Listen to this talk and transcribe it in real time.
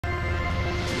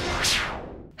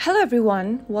Hello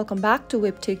everyone, welcome back to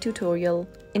Webtech Tutorial.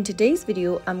 In today's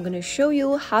video, I'm going to show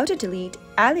you how to delete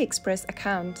AliExpress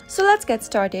account. So let's get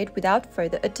started without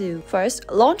further ado. First,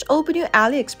 open your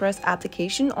AliExpress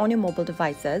application on your mobile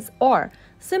devices or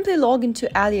simply log into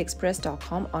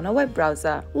aliexpress.com on a web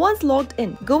browser. Once logged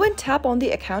in, go and tap on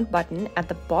the account button at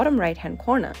the bottom right hand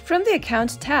corner. From the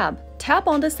account tab, tap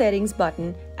on the settings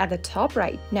button at the top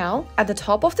right. Now, at the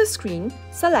top of the screen,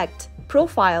 select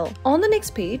Profile. On the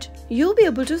next page, you'll be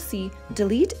able to see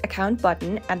Delete Account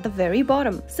button at the very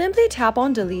bottom. Simply tap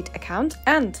on Delete Account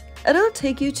and it'll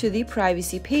take you to the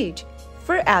privacy page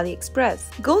for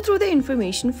AliExpress. Go through the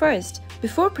information first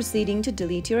before proceeding to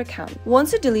delete your account.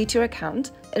 Once you delete your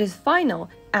account, it is final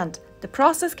and the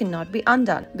process cannot be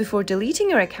undone. Before deleting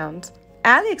your account,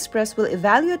 AliExpress will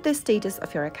evaluate the status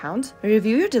of your account,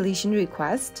 review your deletion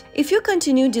request. If you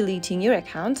continue deleting your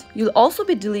account, you'll also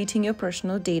be deleting your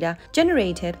personal data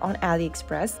generated on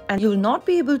AliExpress and you'll not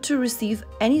be able to receive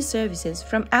any services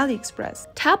from AliExpress.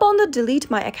 Tap on the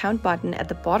Delete My Account button at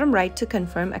the bottom right to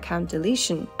confirm account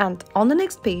deletion. And on the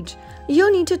next page,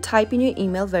 you'll need to type in your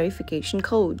email verification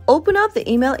code. Open up the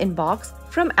email inbox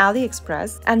from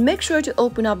AliExpress and make sure to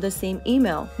open up the same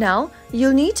email. Now,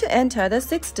 you'll need to enter the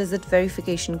 6-digit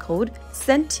verification code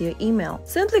sent to your email.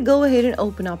 Simply go ahead and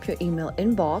open up your email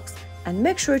inbox and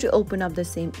make sure to open up the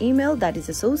same email that is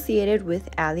associated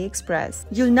with AliExpress.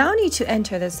 You'll now need to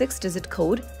enter the 6-digit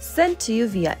code sent to you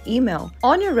via email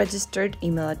on your registered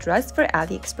email address for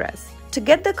AliExpress. To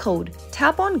get the code,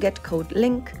 tap on Get Code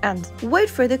link and wait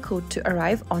for the code to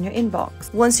arrive on your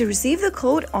inbox. Once you receive the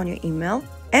code on your email,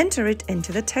 enter it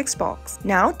into the text box.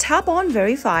 Now tap on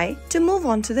Verify to move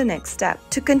on to the next step.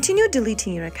 To continue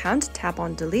deleting your account, tap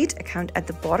on Delete Account at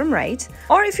the bottom right,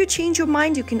 or if you change your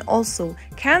mind, you can also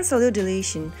cancel your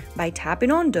deletion by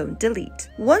tapping on Don't Delete.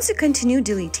 Once you continue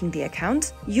deleting the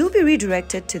account, you'll be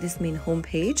redirected to this main home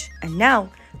page, and now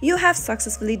you have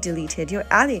successfully deleted your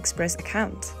AliExpress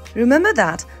account. Remember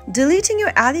that deleting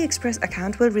your AliExpress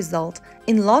account will result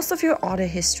in loss of your order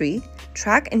history,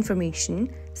 track information,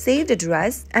 saved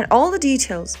address, and all the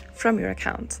details from your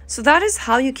account. So that is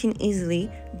how you can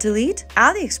easily delete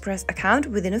AliExpress account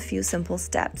within a few simple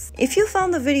steps. If you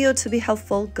found the video to be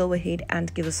helpful, go ahead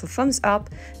and give us a thumbs up.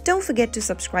 Don't forget to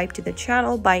subscribe to the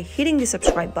channel by hitting the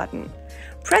subscribe button.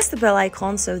 Press the bell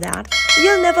icon so that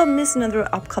you'll never miss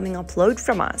another upcoming upload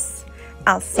from us.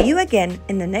 I'll see you again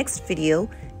in the next video.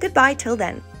 Goodbye till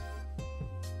then.